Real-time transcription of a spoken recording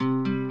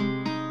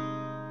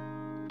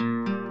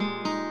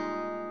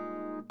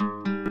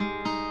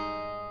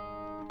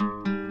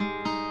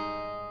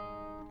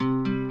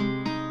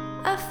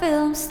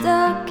feel I'm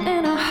stuck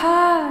in a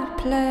hard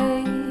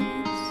place.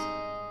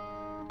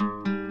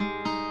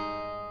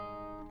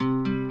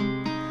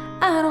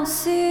 I don't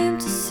seem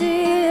to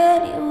see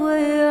any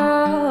way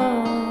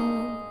out.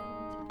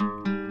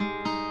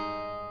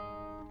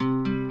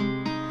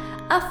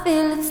 I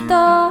feel it's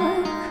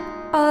dark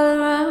all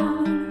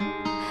around,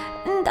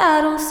 and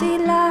I don't see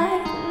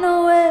light,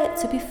 nowhere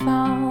to be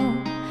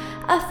found.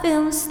 I feel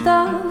I'm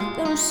stuck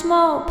in a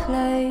small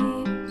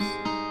place.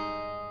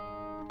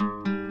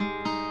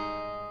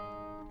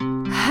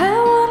 I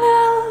want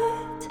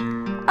out,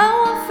 I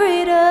want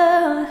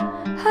freedom.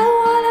 I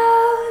want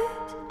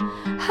out,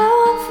 I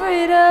want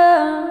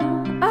freedom.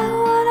 I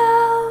want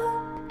out,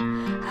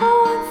 I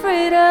want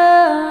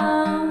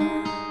freedom.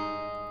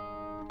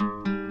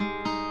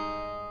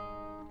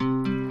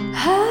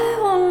 I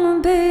wanna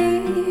be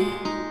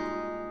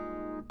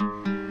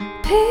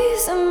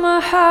peace in my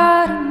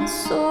heart and my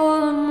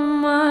soul and my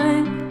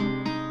mind,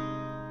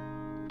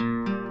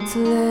 to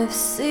live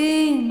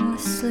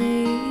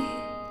seamlessly.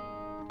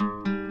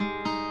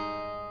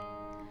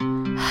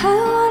 I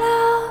want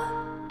out,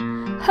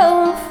 I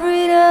want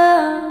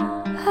freedom.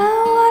 I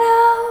want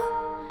out,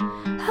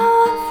 I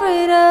want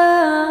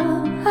freedom.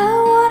 I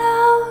want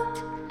out,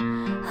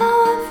 I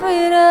want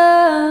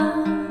freedom.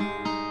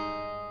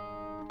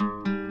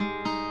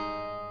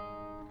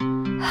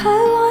 I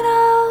want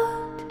out,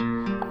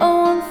 I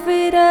want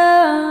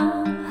freedom.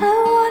 I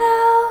want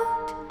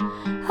out,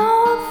 I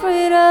want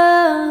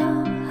freedom.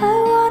 I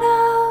want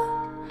out,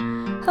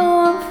 I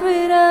want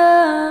freedom.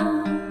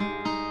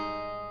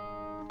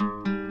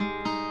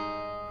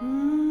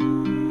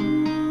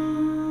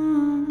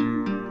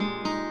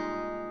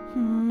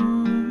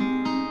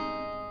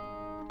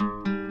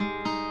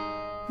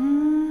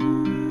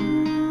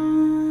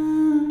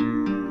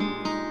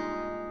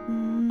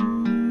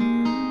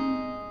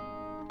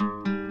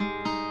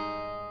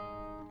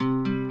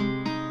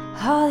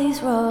 All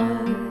these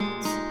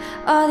roads,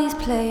 all these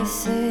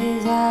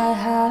places I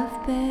have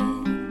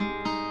been,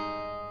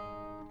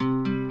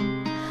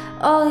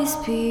 all these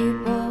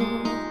people,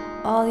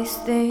 all these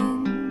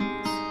things,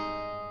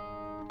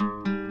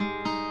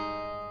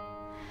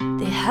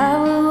 they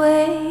have a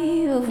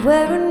way of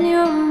wearing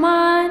your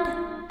mind.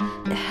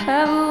 They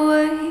have a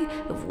way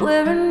of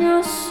wearing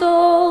your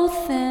soul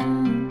thin.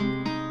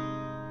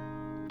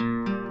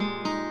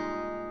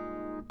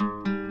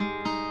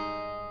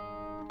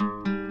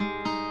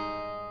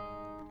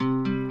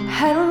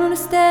 I don't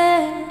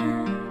understand,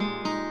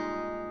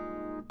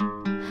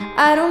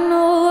 I don't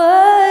know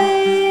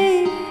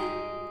why,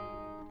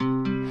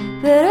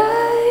 but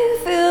I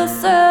feel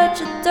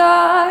such a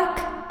dark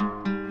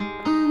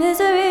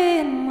misery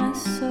in my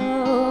soul.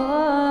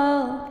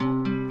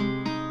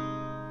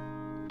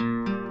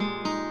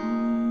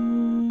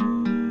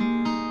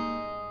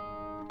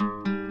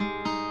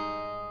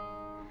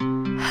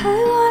 I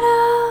want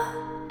out,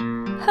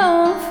 I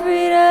want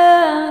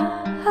freedom.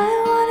 I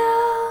want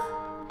out,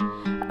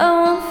 I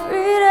want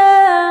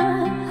freedom.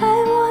 I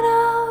want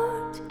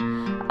out,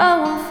 I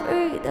want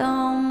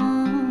freedom.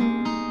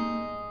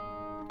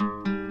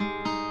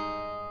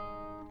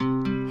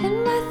 In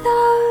my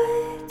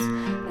thoughts,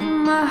 in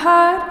my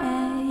heart,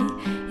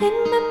 in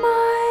my mind.